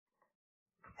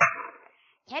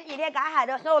前几天赶海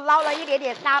的时候捞了一点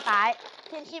点沙白，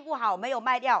天气不好没有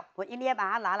卖掉，我今天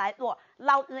把它拿来做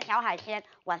捞汁小海鲜，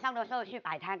晚上的时候去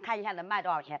摆摊看一下能卖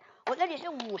多少钱。我这里是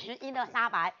50斤的沙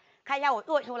白，看一下我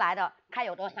做出来的，看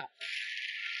有多少。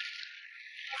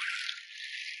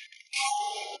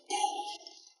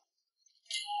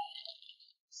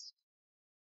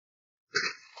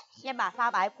先把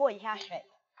沙白过一下水。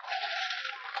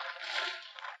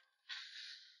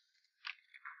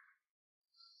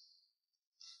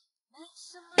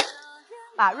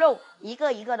 把肉一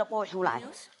个一个的剥出来。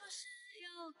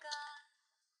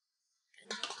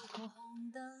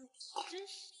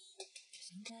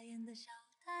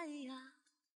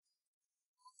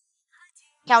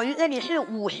小鱼这里是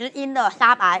50斤的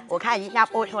沙白，我看一下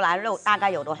剥出来肉大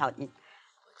概有多少斤？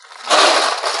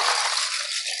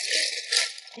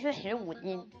这是15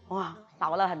斤，哇，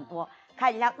少了很多。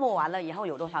看一下剁完了以后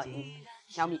有多少斤？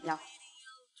小米椒、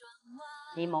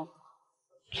柠檬、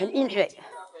纯硬水。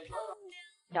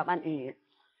 搅拌均匀，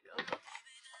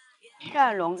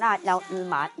蒜蓉、辣椒、芝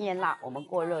麻、腌辣，我们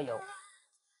过热油，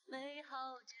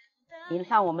淋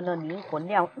上我们的灵魂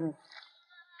料汁。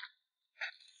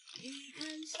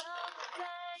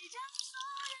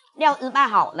料汁拌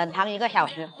好，冷藏1个小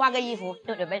时，换个衣服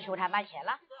就准备出摊卖钱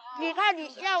了。你看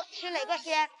你要吃哪个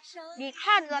先？你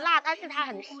看着辣，但是它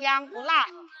很香，不辣。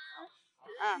好。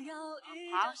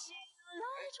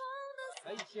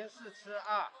可以先试吃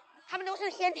啊。他们都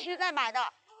是先吃再买的。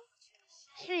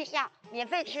 试一下，免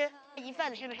费吃1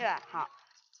份是不是？好，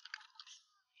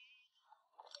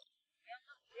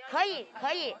可以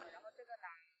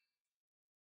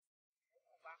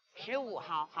，15，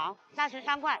好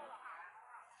，33块，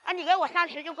啊，你给我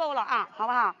30就够了啊，好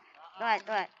不好？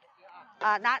对，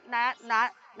啊，拿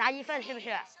1份是不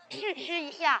是？试吃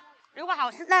一下，如果好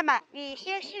吃再买。你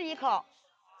先试一口，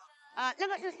那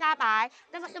个是沙白，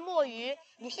那个是墨鱼，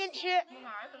你先吃。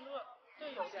这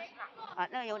有点辣。啊，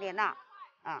那个有点辣。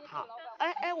 好，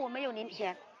哎，我没有零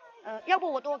钱，要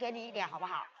不我多给你一点好不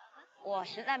好？我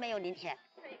实在没有零钱，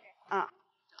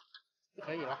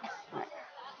可以了。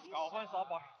搞份沙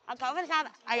白。啊，搞份沙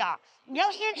白。哎呀，你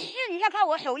要先试一下，看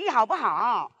我手艺好不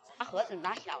好。把盒子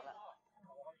拿小了。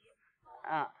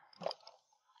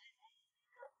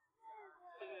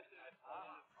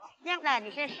这样的，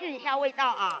你先试一下味道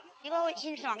啊，因为会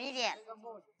清爽一点。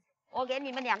我给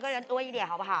你们2个人多一点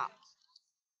好不好？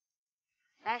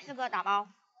 来，4个打包。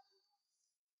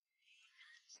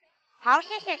好，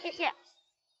谢谢。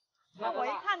那我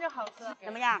一看就好吃。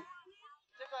怎么样？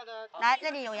这个呢？来，这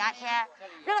里有牙签，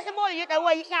这个是墨鱼，等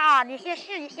我一下啊，你先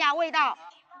试一下味道。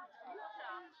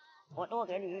我多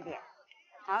给你一点。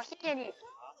好，谢谢你。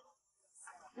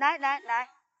来，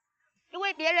因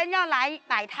为别人要来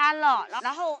摆摊了，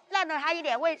然后占了他一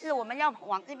点位置，我们要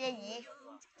往这边移。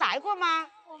摆过吗？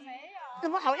我没有。怎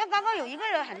么好像刚刚有一个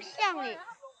人很像你？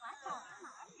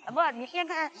 不，你先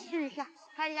试一下，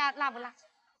看一下辣不辣，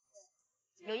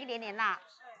有一点点辣。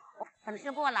粉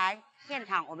丝过来现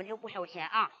场我们就不收钱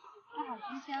啊。它好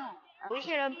新鲜哦。有一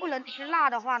些人不能吃辣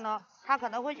的话呢，他可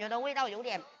能会觉得味道有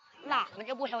点辣，我们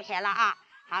就不收钱了啊。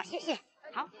好，谢谢，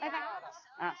好，拜拜。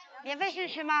免费试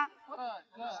吃吗？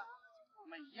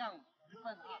每样1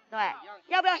份啊。对，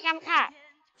要不要香菜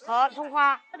和葱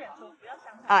花？要点葱，不要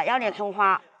香菜。要点葱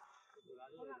花。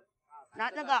拿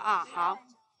这个啊，好。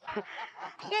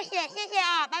 谢谢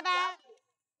啊，拜拜。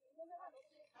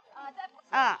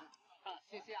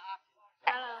谢谢啊。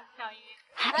Hello， 小鱼。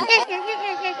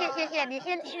谢谢，你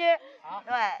先吃。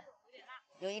对，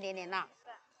有一点点辣，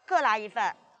各拿1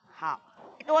份。好，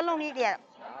多弄一点。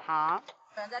好，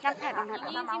香菜刚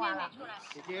才忙完了。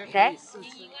谁？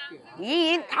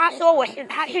莹莹，他说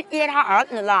他去接他儿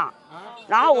子了。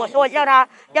然后我说叫他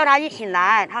一起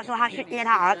来，他说他去接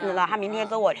他儿子了，他明天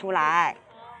跟我出来。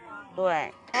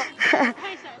 对，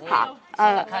好，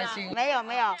开心。没有，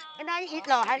跟他一起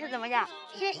走还是怎么样？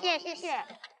谢谢。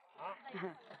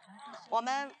我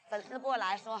们粉丝过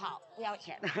来说好不要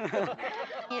钱，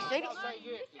你随便。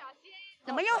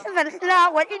怎么又是粉丝啊？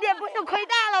我今天不是亏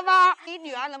大了吗？你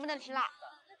女儿能不能吃辣？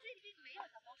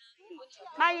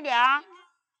慢一点啊，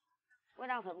味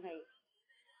道可不可以？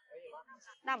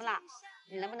辣不辣？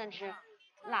你能不能吃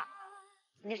辣？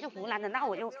你是湖南的，那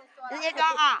我就直接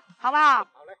装啊，好不好？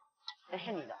好嘞。 这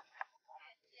是你的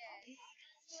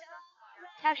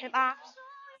，38，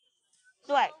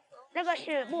对，那个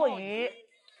是墨鱼，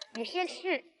你先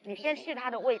试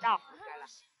它的味道，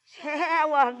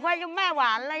我很快就卖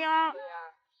完了哟。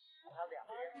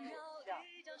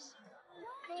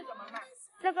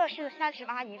这个是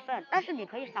381份，但是你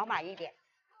可以少买一点，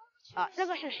这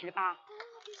个是18，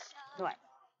对，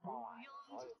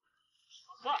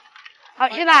好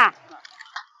吃吧？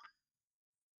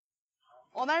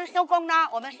我们收工呢，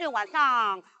我们是晚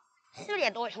上4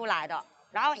点多出来的，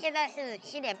然后现在是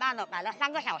7点半了，买了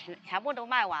3个小时，全部都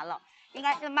卖完了，应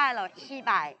该是卖了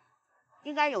700，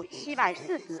应该有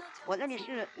740，我这里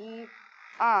是1、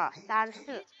2、3、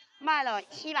4，卖了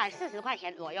740块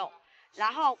钱左右。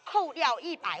然后扣掉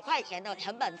100块钱的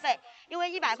成本费，因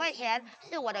为100块钱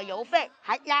是我的邮费，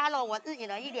还加了我自己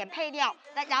的一点配料，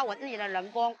再加我自己的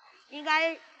人工，应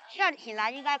该算起来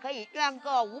应该可以赚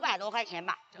个500多块钱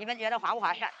吧？你们觉得划不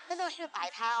划算？真的是摆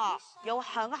摊哦，有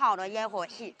很好的烟火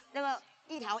气，这个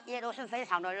一条街都是非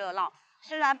常的热闹。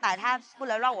虽然摆摊不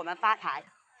能让我们发财，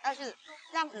但是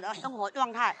这样子的生活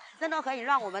状态真的可以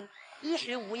让我们衣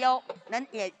食无忧，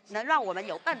也能让我们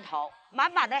有奔头，满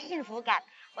满的幸福感。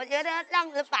我觉得这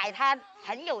样子摆摊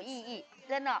很有意义，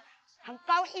真的很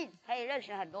高兴可以认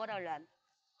识很多的人。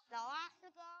走啊，四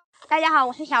哥！大家好，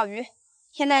我是小鱼。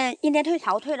现在阴天退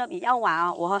潮退的比较晚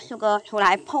啊，我和四哥出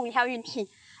来碰一下运气。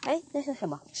哎，这是什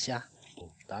么？虾，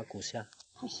打骨虾。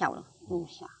太小了，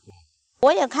虾。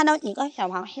我也看到几个小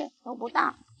螃蟹，都不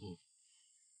大。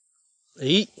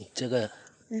诶，这个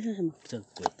是什么？这个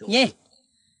鬼东西。耶！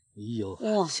哎呦，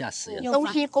哇，吓死人！有东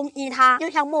西攻击它，就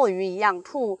像墨鱼一样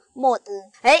吐墨汁。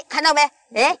哎，看到没？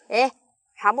哎，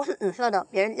全部是紫色的，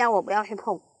别人叫我不要去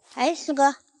碰。哎，四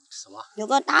哥，什么？有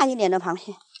个大一点的螃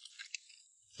蟹。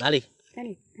哪里？这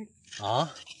里。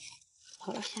啊？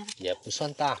跑到下面。也不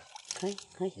算大。可以。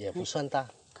也不算大。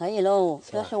可以喽，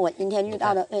这是我今天遇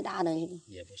到的最大的一个。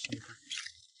也不算大。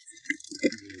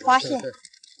花蟹，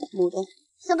母的。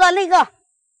四哥，那个，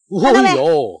看到没？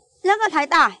那个才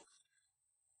大。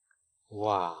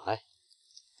哇，哎，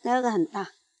那个很大。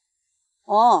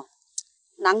哦，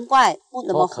难怪不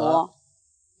怎么活，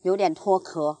有点脱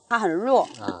壳，它很弱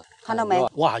啊，看到没？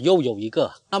哇，又有一个，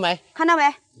看到没？看到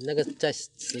没？那个在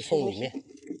石缝里面，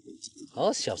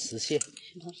哦，小石蟹。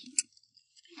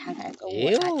看看给我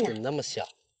哎呦，那么小，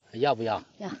要不要？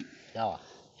要啊。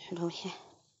石头蟹，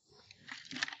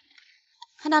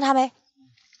看到它没？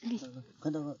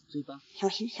看到了嘴巴，小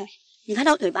心，你看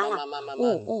到嘴巴了？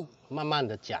慢慢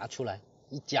的夹出来，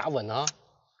一夹稳啊！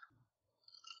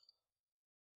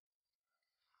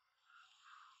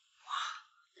哇，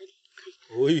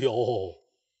哎呦，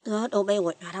这都被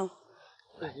我抓到，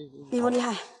厉不厉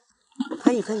害？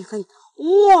可以，哇，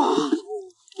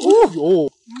哦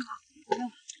呦，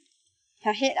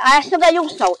小心，哎，是不是用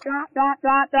手抓？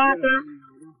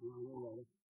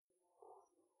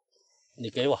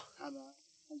你给我。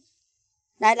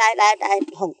来，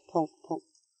捧。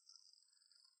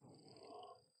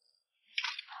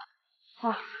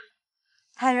哇，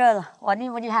太热了，我厉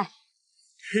不厉害？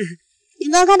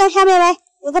你刚看到下面没？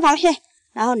有个螃蟹，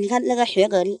然后你看那个血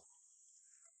蛤蜊，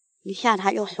一下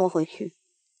它又缩回去。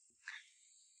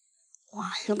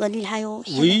哇，四哥厉害哟！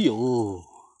哎呦，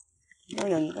又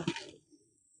有一个，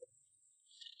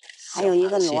还有一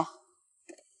个螺，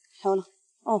收了。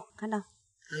哦，看到。哎，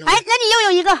那里又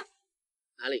有一个。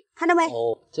哪里？看到没？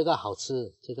哦，这个好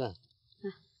吃，这个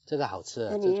好吃。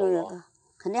这里又有个，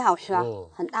肯定好吃啊，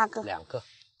很大个。2个。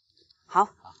好。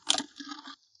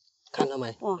看到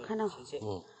没？哇，看到。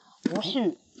不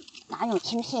是，哪有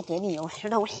青蟹给你？有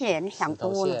石头蟹，你想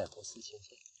多了。不是青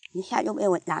蟹。一下就被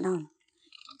我拿到了。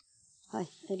哎，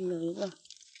这里有一个，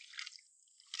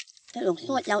这种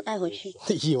塑胶带回去。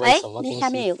以为什么东西？那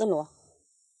下面有个螺。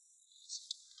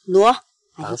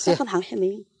哎，这个螃蟹没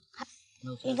用，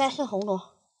应该是红螺。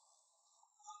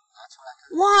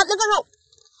哇，这个肉，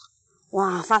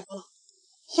哇，发疯了！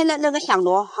现在那个响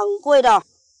螺很贵的，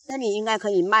这里应该可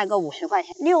以卖个50块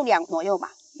钱，6两左右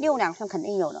吧，6两是肯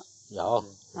定有的。有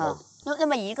啊，就这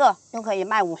么一个就可以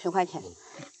卖50块钱，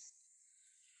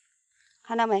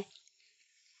看到没？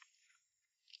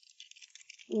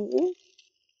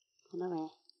看到没？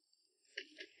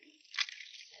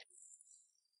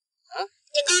啊，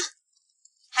这个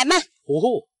海鳗。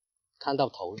哦，看到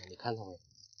头了，你看到没？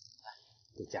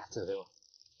你夹着对吧？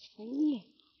哎，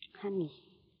看你，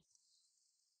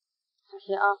小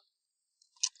心啊！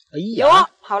哎呀，有啊，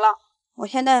好了，我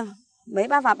现在没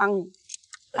办法帮你，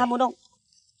搬不动。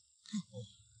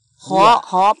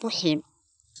活不行，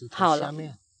好了，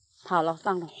算了，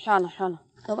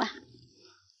走吧。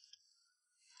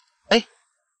哎，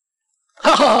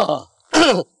哈哈，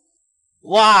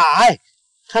哇，哎，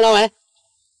看到没？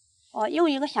哦，又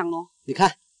一个响螺，你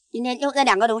看，今天就这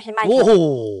2个东西卖。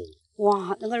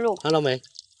哇，那个肉，看到没？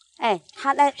哎，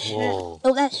他在吃，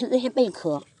都在吃这些贝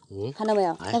壳。看到没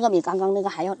有？那个比刚刚那个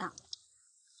还要大。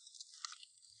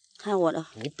看我的，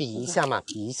你比一下嘛，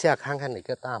比一下看看哪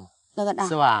个大嘛。那个大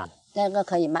是吧？那个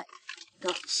可以卖。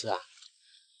是啊。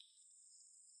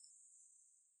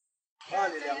不然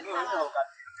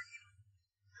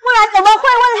怎么会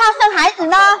为他生孩子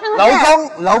呢？是不是？老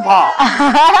公老婆，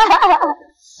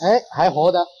哎，还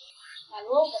活的。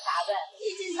螺子啥的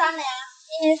，1斤3两，1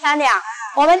斤3两。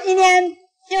我们今天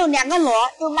就2个螺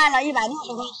就卖了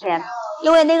160块钱，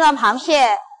因为那个螃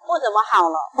蟹不怎么好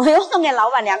了，我又送给老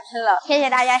板娘吃了。谢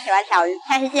谢大家喜欢小鱼，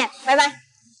下期见，拜拜。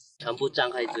全部张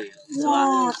开嘴，是哇！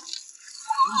吧？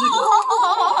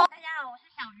大家好，我是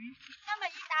小鱼。这么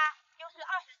一搭就是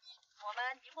20斤，我们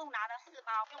一共拿了4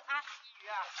包，用20斤鱼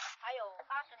饵，还有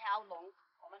20条龙。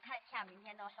我们看一下明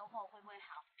天的收获会不会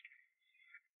好。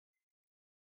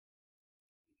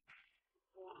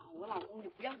哇，我老公你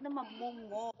不要那么懵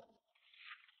哦。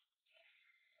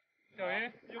小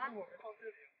鱼，要不我们放这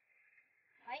里？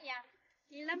可以啊，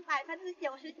你能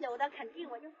99%的肯定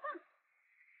我就放。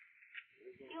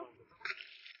哟。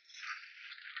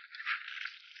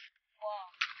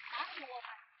打死我吧！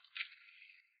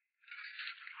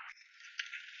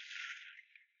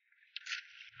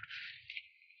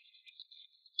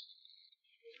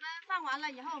你们放完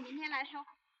了以后，明天来收。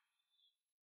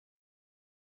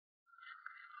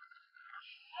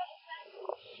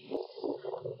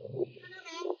看到没？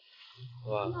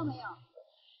哇！看到没有？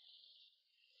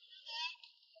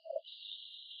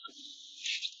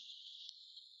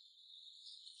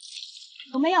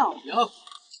有没有？有。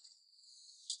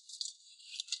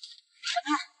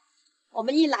我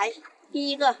们一来，第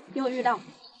一个又遇到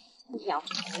1条。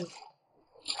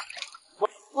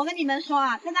我跟你们说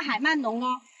啊，这个海鳗龙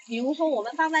哦，比如说我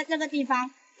们放在这个地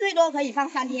方，最多可以放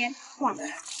3天。哇！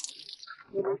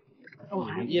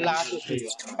一拉就可以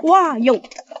了。哇，有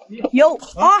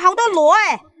哦，好多螺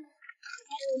哎！哇，2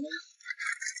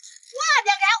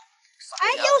条，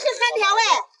哎，又是3条哎！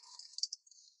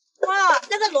哇，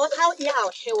这个螺超级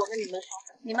好吃，我跟你们说。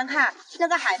你们看这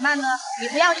个海鳗呢，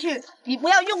你不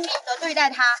要用力的对待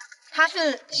它，它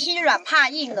是欺软怕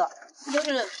硬的，就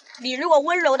是你如果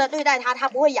温柔的对待它，它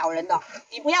不会咬人的。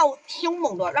你不要凶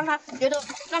猛的，让它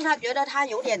觉得它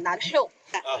有点难受，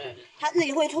它自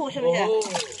己会吐，是不是？哦，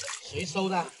谁收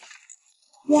的？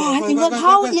哇，整个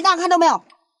超级大，看到没有？哇，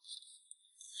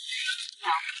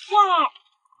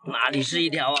哪里是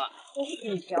1条啊？这是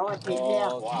几条啊，姐姐啊？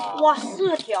哇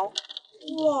，4条，哇，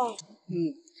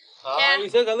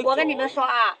我跟你们说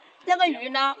啊，这个鱼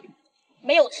呢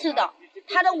没有刺的，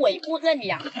它的尾部这里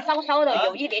啊稍稍的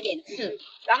有一点点刺，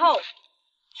然后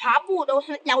全部都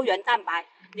是胶原蛋白，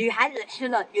女孩子吃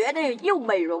了绝对又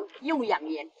美容又养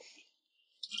颜。2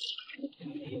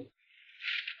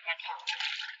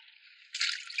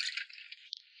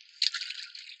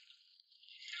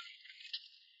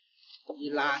条。一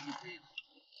拉。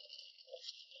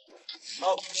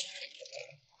好。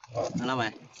看到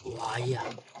没？哇呀！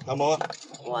有冇啊？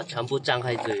哇，全部张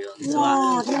开嘴了，是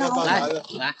哇，吧？真的好来，我的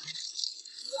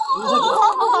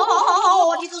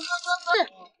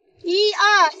1、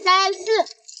2、3、4、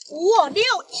5、6、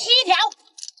7条，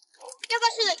这个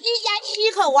是1家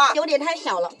7口啊，有点太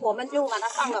小了，我们就把它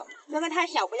放了。这个太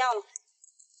小不要了。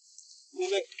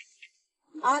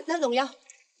啊，这种要。講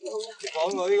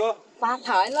我呢個。發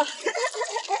財了。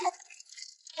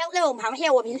像这种螃蟹，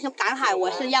我平时赶海我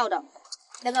是要的，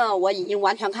那个我已经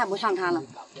完全看不上它了，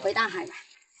回大海吧。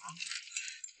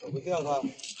我不要它，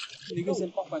你个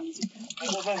先放翻一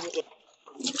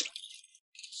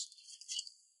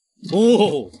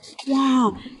哦，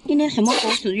哇，今天什么狗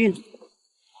屎运！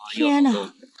天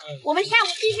哪！我们下午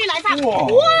继续来放。哇！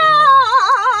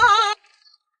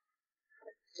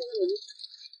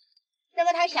这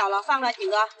个太小了，放了几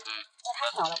个？这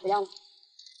太小了，不要了。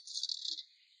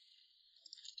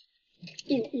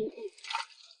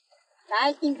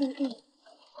来，跟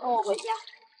我回家。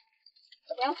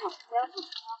不要吵，不要吵。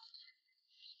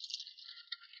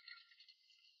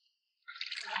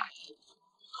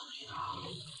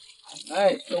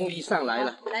哎，终于上来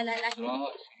了。来。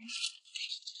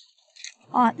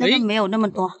哦，那个没有那么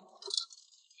多。哇，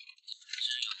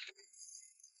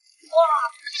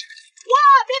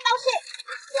别抱歉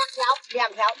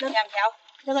，2条，这2条，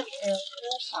这个比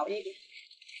少一点。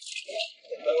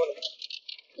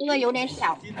这个有点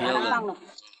小，把它放了。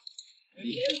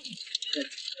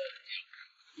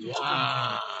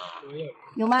哇，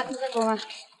有吗？这个多吗？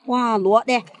哇，螺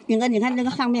的，云哥，你看这个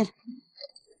上面。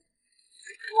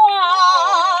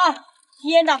哇！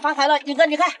天哪，发财了，云哥，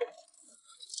你看。哇！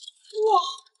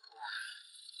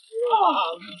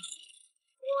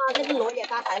这个螺也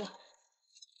发财了。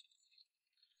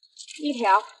1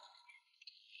条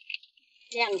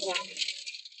，2条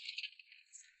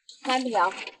，3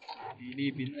条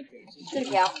，4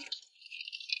条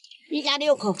，1家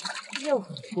6口，7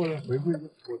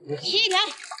条，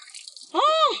哦，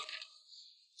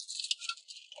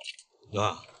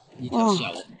啊，1条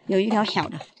小的，有1条小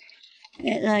的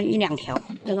，1、2条，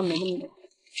这个没那么多。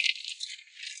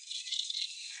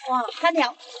哇，3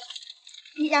条，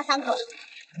一家3口。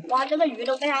哇，这个鱼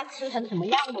都被它吃成什么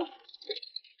样了？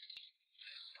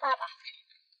爸爸，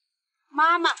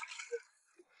妈妈，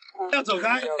要走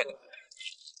开。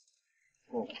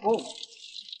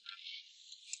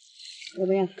有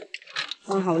没有？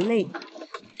哇，好累，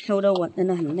收的我真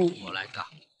的很累。我来搞。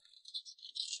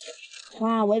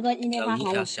哇，我一个意面有一发好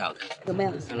了，条小的，有没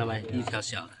有？看到没？一条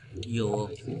小的，有哦。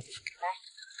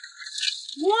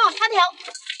哇，3条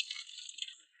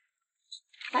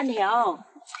，3条。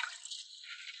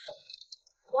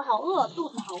我好饿，肚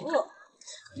子好饿，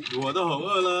我都好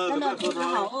饿了，真的肚子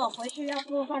好饿，回去要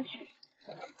做饭吃。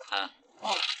啊。哦。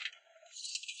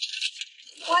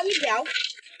哇，1条。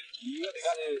你看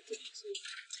这自己吃。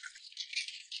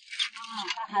啊，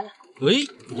打开了。喂，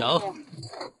有。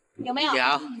有没有？一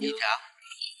条。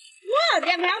哇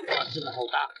，2条。这个好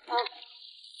大。啊。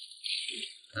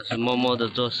他是默默的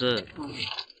做事。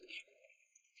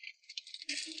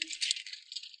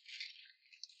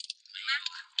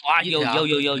哇，有，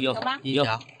有吗？有，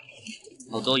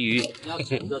好多鱼。要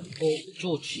整个拖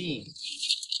出去。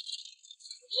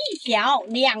1条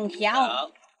，2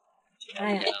条。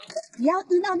哎呀，你要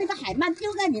知道那个海鳗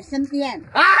就在你身边。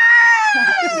啊！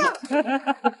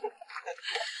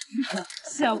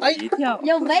吓我一跳。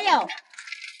有没有？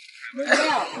有没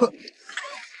有？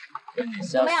有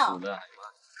没有？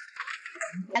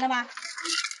来了吗？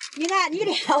你看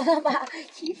1条了吧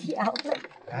，7条了。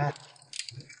哎。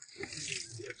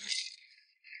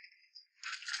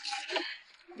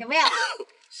有没有？小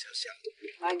小。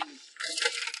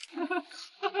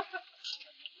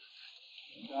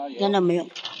真的没有。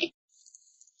最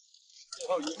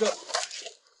后一个。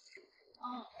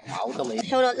毛都没有。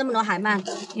收了这么多海鳗，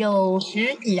有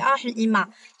10几20斤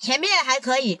嘛。前面还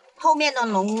可以，后面的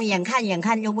龙眼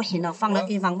看就不行了，放的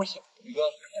地方不行，一个。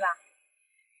对吧？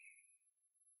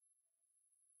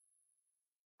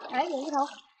哎，有1头，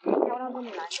飘到这里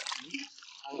来。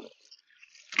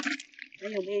还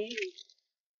有没有意义？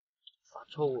发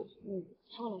臭。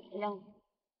臭了，不要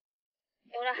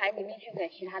丢到海里面去给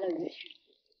其他的鱼吃。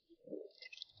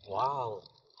哇哦。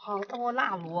好多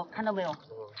辣螺，看到没有？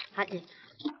海底。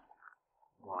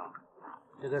哇，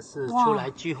这个是出来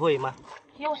聚会吗？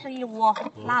又是一窝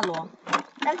辣螺，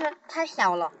但是太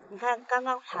小了，你看刚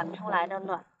刚产出来的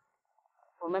卵，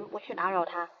我们不去打扰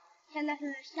它。现在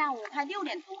是下午快6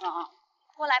点钟了啊，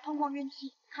过来碰碰运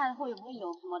气，看会不会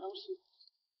有什么东西。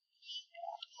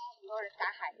很多人打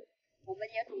海，我们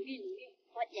也努力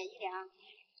多捡一点啊。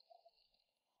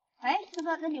哎，这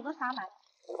里有个沙白，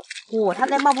它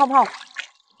在冒泡泡。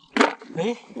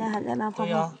哎，那还在冒泡泡。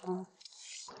对啊。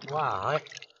哇，哎，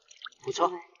不错。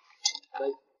可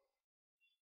以。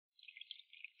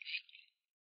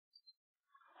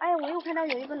哎，我又看到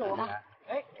有一个螺了。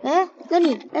哎，这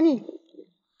里。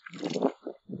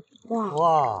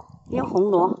哇，有红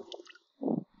螺，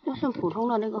就是普通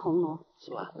的那个红螺。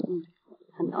是吧？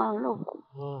很多的肉。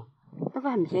这个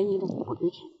很便宜的，不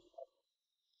值钱。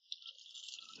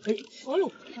哎呦，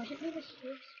小心那个鞋。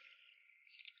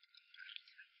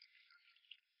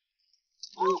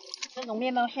这种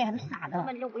面包屑很傻的，根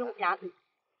本就不用夹。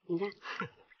你看，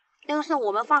那个是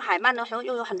我们放海鳗的时候，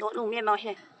就有很多这种面包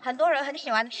屑，很多人很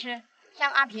喜欢吃，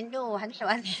像阿平就很喜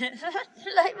欢吃，吃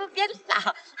了又变傻，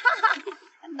哈哈，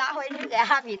拿回去给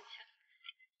阿平吃。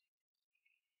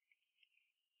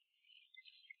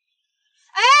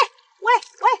哎，喂，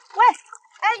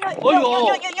哎，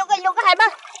有个海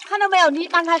鳗，看到没有？你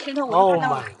搬开石头，我就看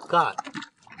到了。Oh my god！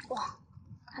 哇，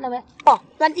看到没？哦，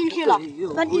钻进去了，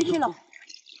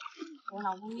我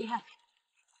老公厉害。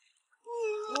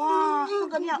哇，4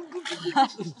个跳，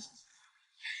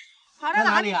跑到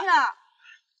哪里去了？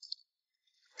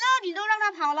这里都让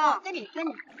他跑了，这里，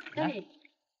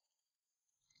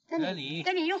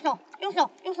用手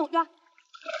抓，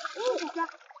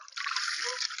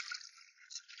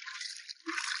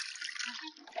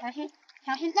小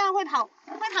心，这样会跑。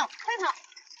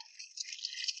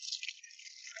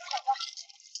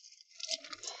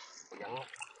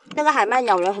那个海鳗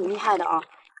咬人很厉害的啊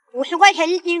，50块钱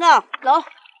1斤啊，走。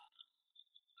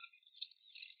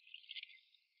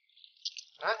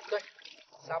啊，对，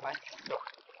沙白，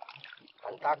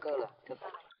蛮大个了，这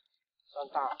个算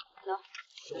大。走。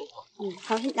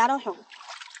小心夹到手。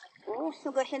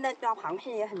4个现在抓螃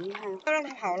蟹也很厉害哦，都让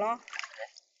它跑了。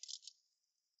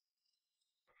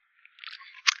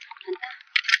很大。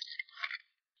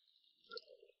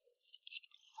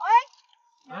哎，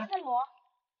有一个螺。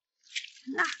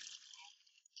那，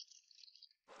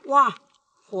哇，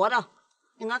活的，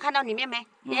你们看到里面没？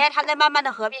它在慢慢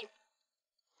的合并，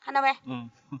看到没？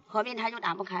合并它就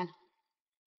打不开了。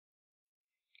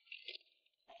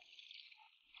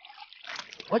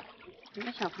一个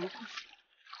小螃蟹，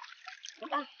不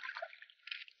大。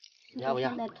要不要？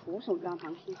现在徒手抓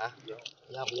螃蟹啊，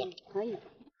要不要？可以。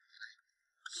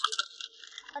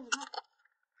啊，你看，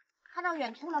看到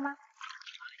远处了吗？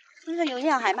是不是有一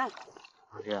条海鳗？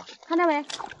看到没？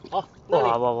哦，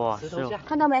哇，石头下，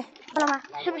看到没？看到吗？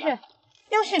是不是？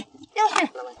又是。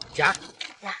夹，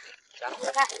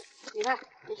你看，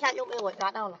一下就被我抓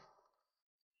到了。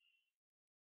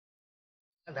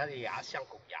看他的牙像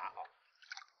狗牙哦。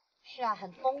是啊，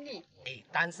很锋利。哎，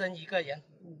单身一个人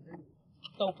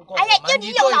都不够。哎呀，就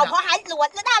你有老婆孩子，我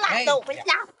知道了，哎走回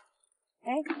家。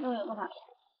哎，又有个螃蟹。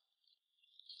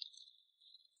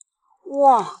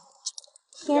哇，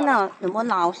天哪，怎么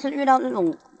老是遇到这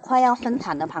种快要生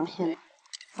产的螃蟹？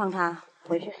放它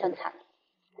回去生产。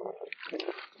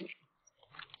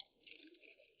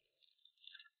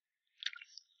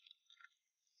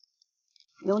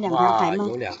有2条海鳗，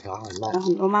有2条海鳗，有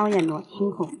很多猫眼螺，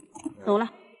辛苦，走了。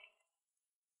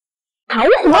逃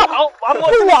什么？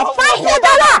是我发现的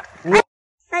了。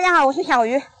大家好，我是小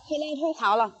鱼。现在退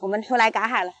潮了，我们出来赶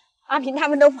海了。阿平他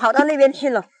们都跑到那边去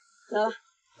了，走了，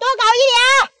多搞一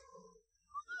点。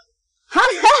好的。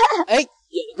哎，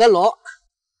有个螺。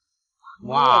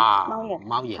哇，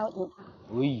猫眼，哎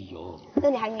呦，这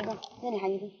里还有一个，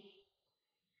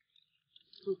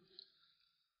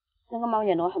那个猫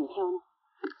眼螺很漂亮。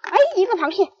哎，一个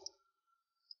螃蟹。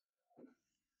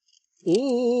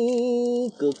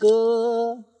哥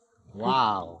哥，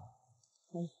哇哦，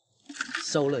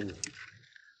收了你，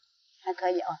还可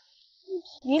以哦。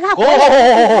你看，看到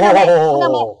没？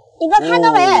你哥看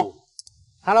到没？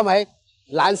看到没？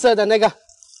蓝色的那个，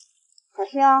可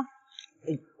惜哦。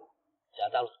夹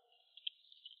到了。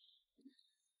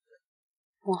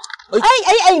哇！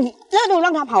哎，这都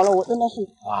让他跑了，我真的是。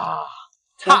哇，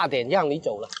差点让你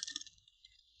走了。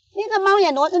那个猫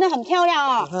眼螺真的很漂亮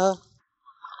啊。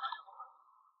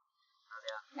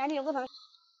哪里有个螃蟹？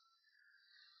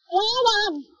哇！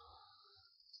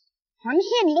螃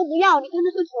蟹你都不要，你真的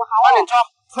是土豪啊！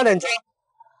快点抓！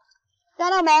抓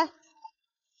到没？可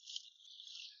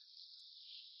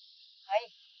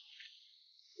以。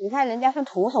你看人家是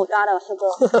徒手抓的，师哥。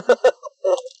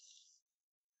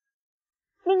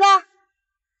那个，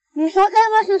你说那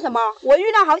个是什么？我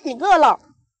遇到好几个了，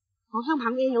好像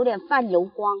旁边有点泛油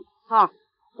光，哈，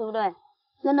对不对？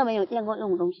真的没有见过这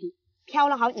种东西，漂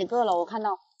了好几个了，我看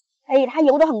到。哎，它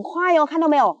游得很快哦，看到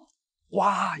没有？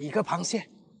哇，一个螃蟹！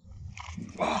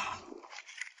哇，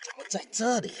怎么在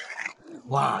这里？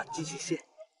哇，寄居蟹！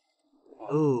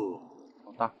哦，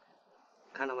好大，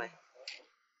看到没？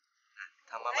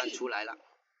它慢慢出来了。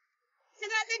这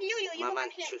个这里又有一个慢慢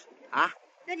螃蟹出啊！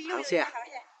这里又有一个螃蟹，螃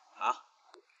蟹。好，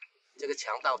这个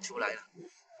强盗出来了。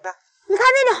你看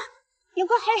那里有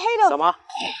个黑黑的。什么？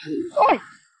哎，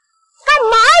干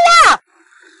嘛呀？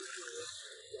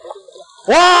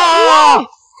哇！快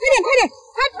点，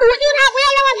快堵住它，不要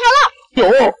让它跑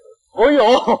了。哎呦！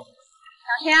小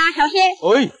心啊，小心！哎，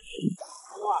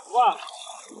哇，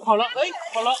跑了！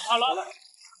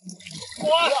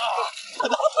哇！他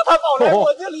跑来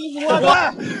我这里，我的，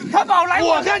他跑来，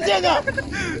我看见的，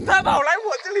他跑来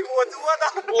我这里，我捉的，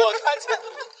我看见。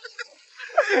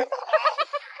那是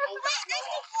我发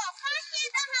现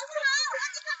的，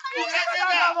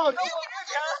好不好？我看见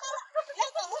的，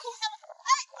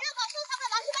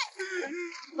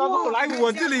我他跑来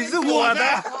我这里是我的，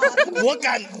我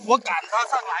赶他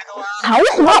上来的吗？逃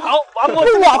什么？是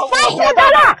我发现的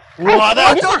了。我的，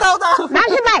抓到的，拿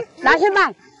去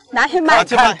卖。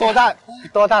看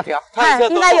多大条？看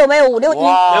应该有没有5、6斤？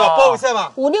哇给我抱一下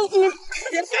嘛， 5、6斤。给我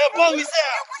抱一下。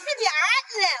不是你儿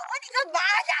子，我你干嘛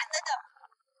呀？真的。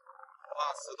哇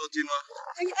，10多斤吗？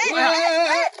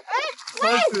哎，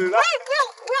死了！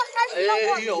不要30了，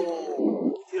哎呦，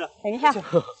去了，等一下，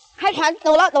开船，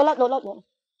走了。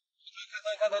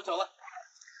看他走了。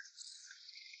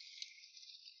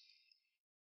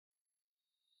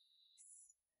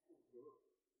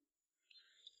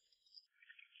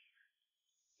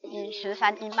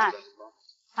13斤半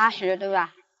，80对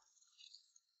吧？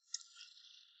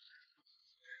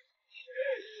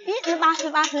一直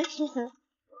80、70、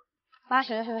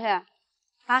80是不是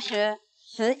？80、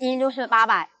11就是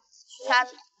800，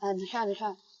你算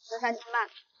13斤半。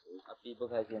他逼不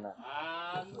开心了。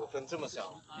我分这么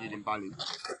小，1080。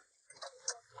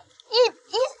一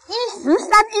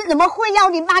13斤怎么会要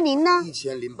080呢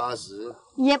1080。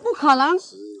也不可能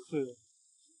是。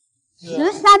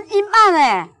，13斤半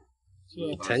哎。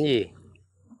乘以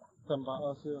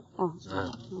380。哦，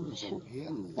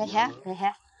给钱。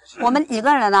我们几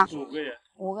个人啊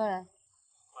？5个人。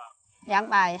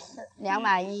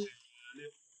210，210。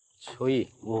除以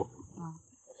5。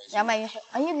 210。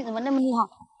哎呀，你怎么那么厉害？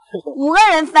 5个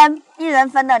人分，1人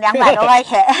分了200多块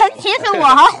钱。其实我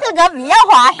和四哥比较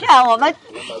划算，我们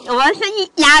是一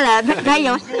家人，可以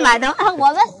有400多，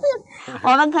我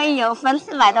们可以有分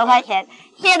400多块钱。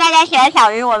谢谢大家喜欢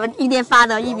小鱼，我们今天发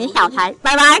的一笔小财，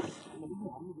拜拜。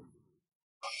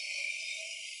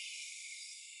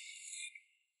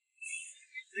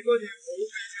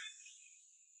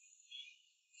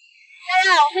大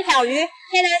家好，我是小鱼，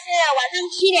现在是晚上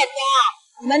7点钟啊，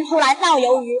我们出来钓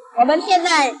鱿鱼。我们现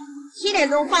在7点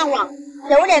钟放网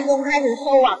，9点钟开始收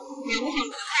网，2个小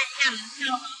时看一下门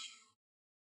票。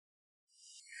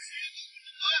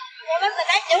我们本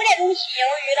来9点钟起鱿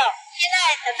鱼的，现在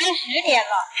等到10点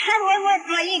了，看会不会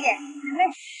多一点？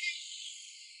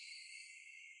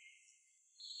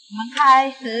我们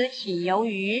开始起鱿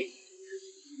鱼，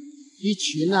一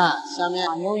群啊，下面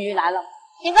鱿鱼来了，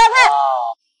请各位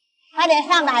快点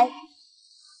上来！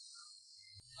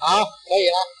好，可以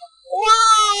了。哇！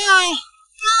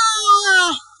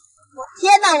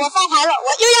天哪，我发财了！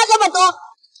我又要这么多，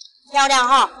漂亮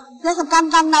哈！这是刚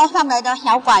刚捞上来的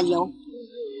小管油。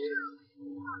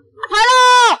发财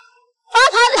了！发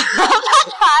财了！发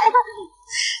财了！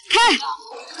看，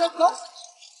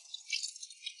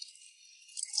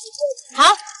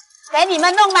好，给你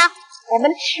们弄吧。我们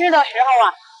吃的时候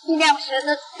啊，尽量吃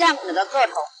是这样子的个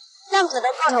头，这样子的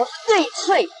个头是最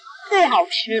脆、最好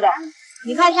吃的。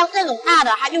你看，像这种大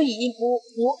的，它就已经不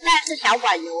再是小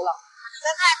管油了。你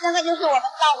看，这个就是我们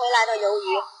捞回来的鱿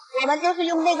鱼，我们就是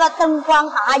用那个灯光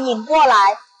把它引过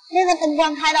来。那个灯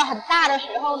光开到很大的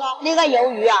时候呢，那个鱿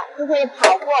鱼啊就会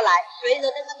跑过来，随着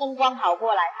那个灯光跑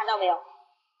过来，看到没有？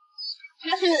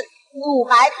它是乳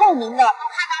白透明的，都看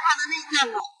到它的内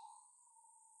脏了。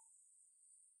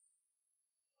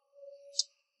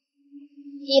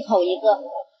一口一个，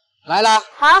来了。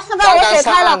好，四哥，我水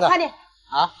开了，快点。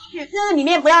好，这个里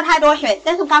面不要太多水，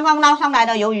这是刚刚捞上来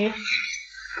的鱿鱼。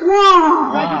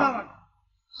哇！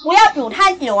不要煮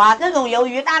太久啊，这种鱿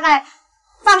鱼大概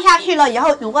放下去了以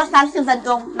后煮个3、4分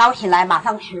钟，捞起来马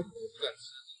上吃。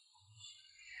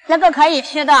这个可以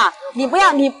吃的，你不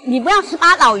要吃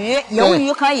八爪鱼，鱿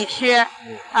鱼可以吃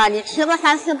啊，你吃个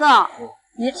3、4个，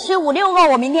你吃5、6个，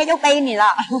我明天就背你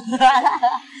了。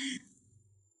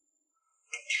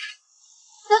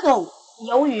这种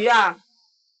鱿鱼啊，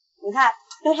你看，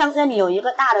就像这里有一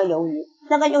个大的鱿鱼，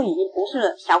这个就已经不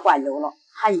是小管油了，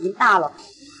它已经大了。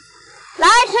来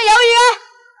吃鱿鱼，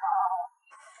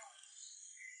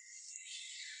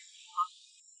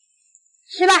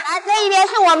吃吧。来，这一边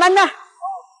是我们的。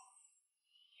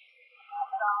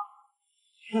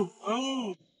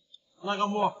那个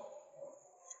木。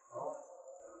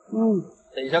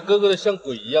等一下，哥哥的像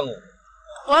鬼一样哦。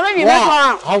我跟你们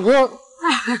说，好吃。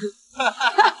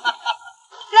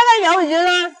这个鱿鱼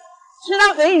呢，吃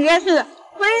到嘴里面是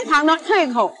非常的脆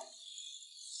口。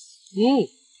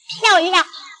笑一下。什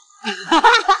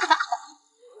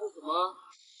么？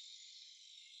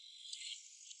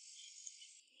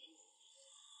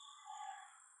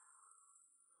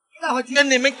那我跟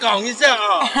你们讲一下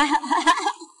啊，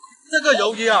这个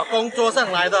鱿鱼啊，刚捉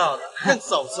上来的，用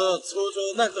手吃，粗粗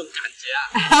那种感觉啊。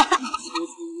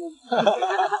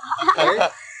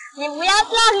你不要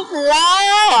这样子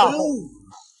哦。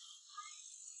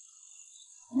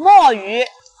墨鱼、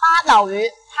八爪鱼，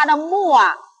它的墨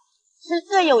啊是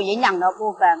最有营养的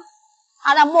部分，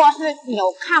它的墨是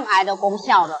有抗癌的功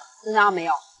效的，知道没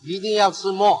有？一定要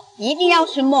吃墨，一定要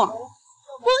吃墨，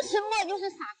不吃墨就是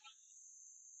傻。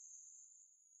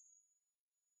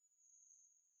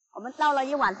我们捞了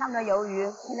一晚上的鱿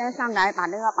鱼，现在上来把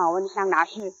那个保温箱拿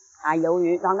去，把鱿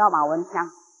鱼装到保温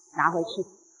箱，拿回去。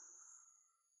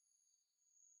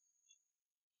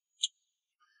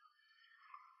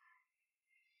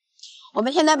我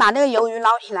们现在把那个鱿鱼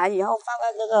捞起来以后，放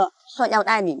在这个塑料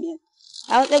袋里面，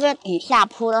然后这个底下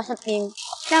铺的是冰，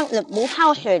这样子不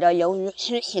泡水的鱿鱼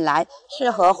吃起来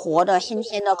是和活的新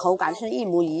鲜的口感是一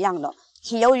模一样的。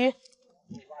起鱿鱼，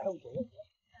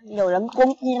有人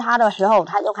攻击它的时候，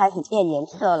它就开始变颜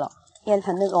色了，变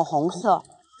成那种红色，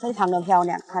非常的漂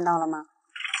亮，看到了吗？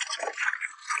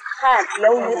看，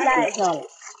鱿鱼在这里。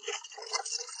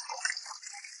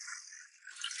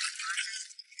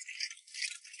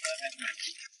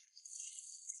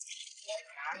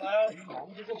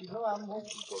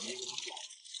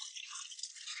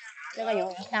这个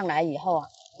鱿鱼上来以后啊，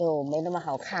就没那么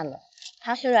好看了。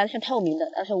它虽然是透明的，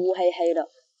但是乌黑黑的，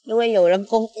因为有人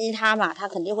攻击它嘛，它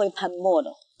肯定会喷墨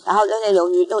的。然后这些鱿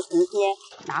鱼就直接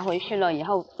拿回去了，以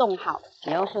后冻好，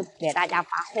以后是给大家发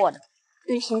货的。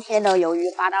最新鲜的鱿鱼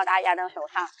发到大家的手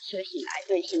上，吃起来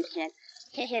最新鲜。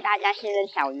谢谢大家信任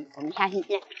小鱼，我们下期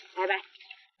见，拜拜。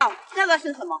哦，这个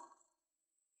是什么？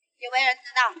有没有人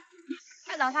知道？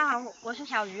早上好，我是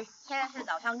小鱼，现在是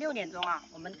早上6点钟啊，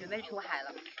我们准备出海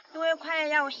了。因为快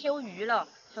要休渔了，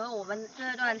所以我们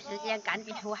这段时间赶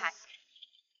紧出海。去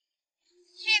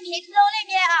平洲那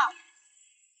边啊。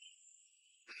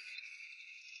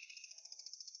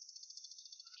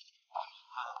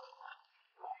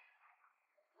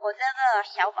我这个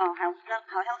小宝好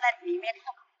像在里面动，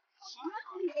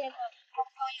这边的工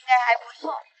作应该还不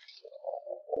错。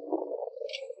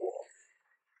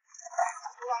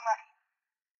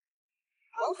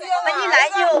我们一来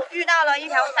就遇到了一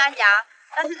条山崖，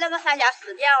但是这个山崖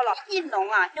死掉了，一农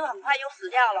啊就很快就死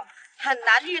掉了，很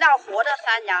难遇到活的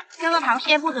山崖。这个螃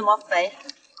蟹不怎么肥，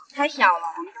太小了，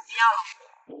我们就不要了。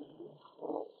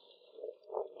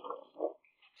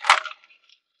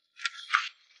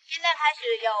现在开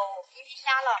始有皮皮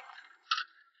虾了，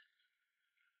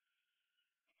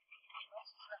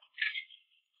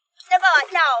这个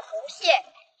叫红蟹。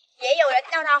也有人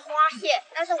叫它花蟹，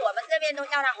但是我们这边都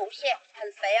叫它红蟹，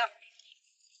很肥哦。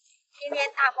今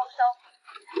天大丰收，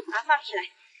把它放起来。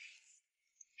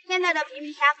现在的皮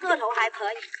皮虾个头还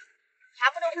可以，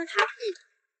全部都是长底。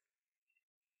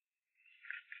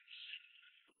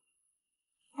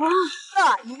哇，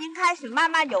这已经开始慢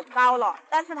慢有膏了，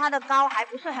但是它的膏还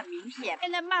不是很明显。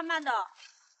现在慢慢的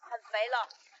很肥了，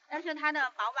但是它的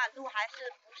饱满度还是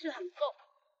不是很够。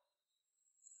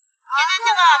现在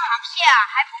这个螃蟹啊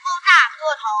还不够大，个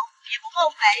头也不够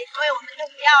肥，所以我们就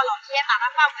不要了，先把它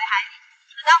放回海里，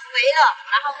等到肥了，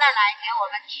然后再来给我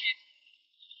们吃。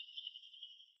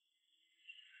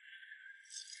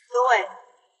对，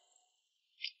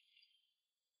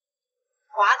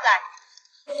华仔，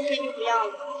这些就不要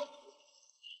了，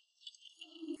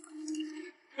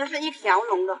这是一条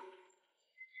龙的。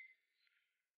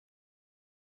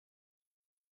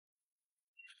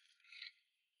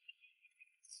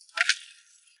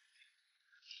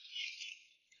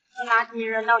垃圾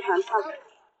扔到船上，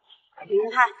你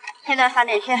们看，现在3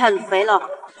点蟹很肥了，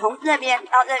从这边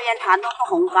到这边全都是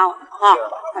红膏，哈，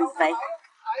很肥。好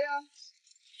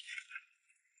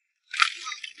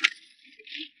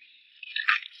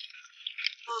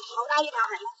大一条海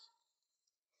鳗！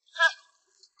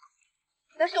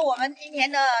这是我们今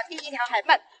年的第1条海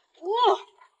鳗，哇，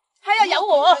它要咬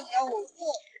我！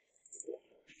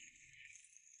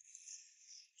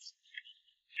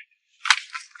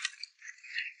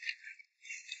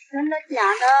真的假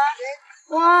的？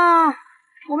哇，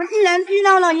我们竟然遇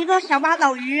到了一个小八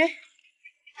爪鱼！看，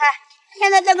现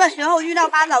在这个时候遇到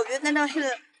八爪鱼真的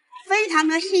是非常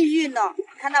的幸运了，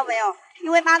看到没有？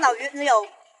因为八爪鱼只有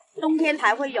冬天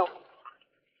才会有。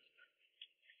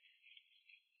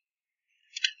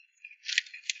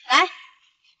来，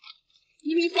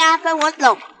皮皮虾跟我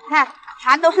走，看，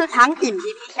全都是长颈皮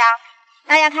皮虾。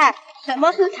大家看，什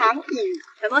么是长颈，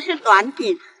什么是短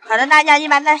颈？可能大家一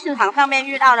般在市场上面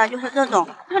遇到的就是这种，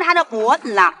就是它的脖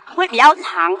子啊会比较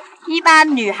长，一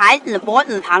般女孩子脖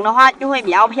子长的话就会比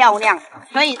较漂亮，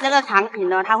所以这个长颈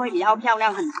呢它会比较漂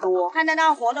亮很多。看得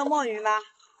到活的墨鱼吗？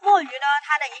墨鱼呢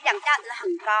它的营养价值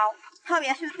很高，特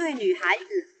别是对女孩子、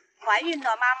怀孕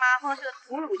的妈妈或是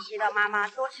哺乳期的妈妈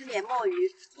多吃点墨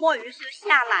鱼。墨鱼是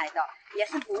下奶的，也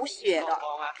是补血的，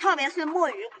特别是墨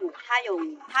鱼骨，它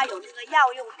有这个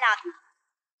药用价值。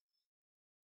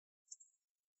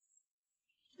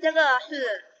这个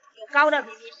是有膏的皮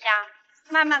皮虾，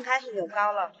慢慢开始有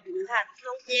膏了。你们看，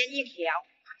中间一条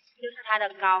就是它的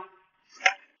膏。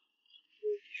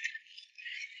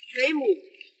水母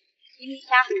皮皮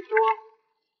虾很多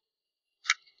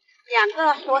，2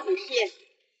个梭子蟹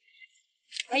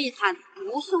可以产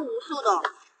无数的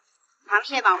螃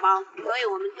蟹宝宝，所以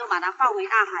我们就把它放回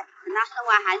大海，等它生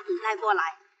完孩子再过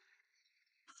来。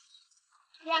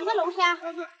2个龙虾，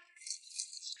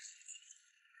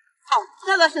哦，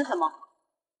这个是什么？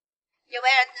有没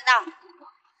有人知道？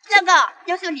这个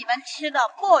就是你们吃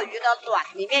的墨鱼的卵，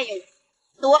里面有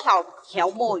多少条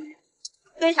墨鱼？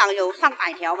最少有上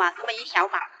百条吧，这么一小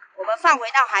把，我们放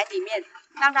回到海里面，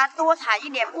让它多产一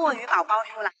点墨鱼宝宝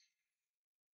出来。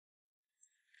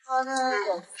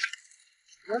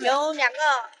有2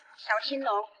个小青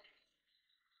龙，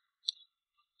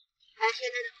看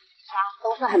现在的皮皮虾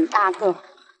都是很大个。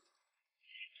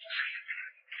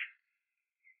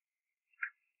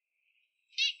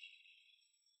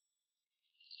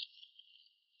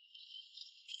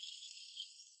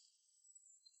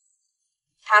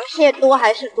螃蟹多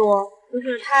还是多，就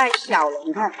是太小了，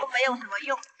你看都没有什么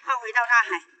用，放回到大海。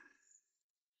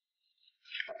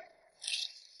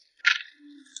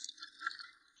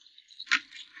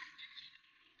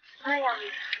哎呀，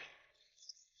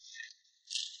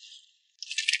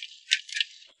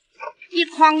一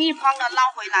筐一筐的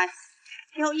捞回来，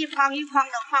又一筐一筐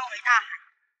的放回大海。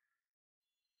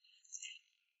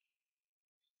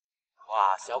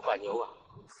哇，小管油啊！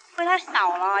因为它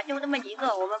少了，就这么一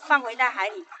个，我们放回在海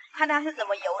里，看它是怎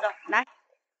么游的。来，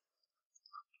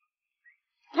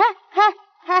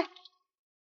看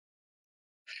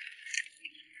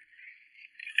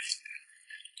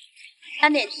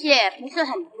，3.7不是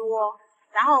很多，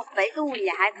然后肥度也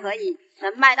还可以，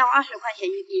能卖到20块钱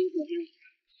1斤左右。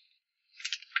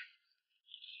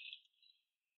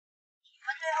我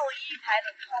们最后一排都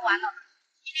抽完了，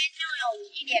今天就有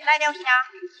1点带钓虾，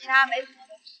其他没什么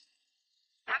东西。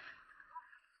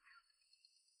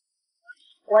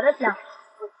我的奖，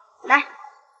来，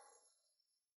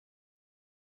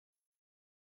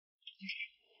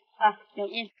有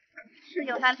印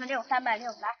，4936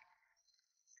 360，来。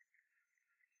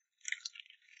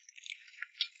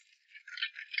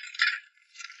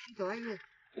可以，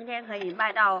今天可以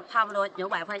卖到差不多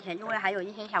900块钱，因为还有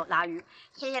一些小杂鱼。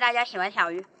谢谢大家喜欢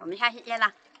小鱼，我们下期见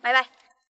啦，拜拜。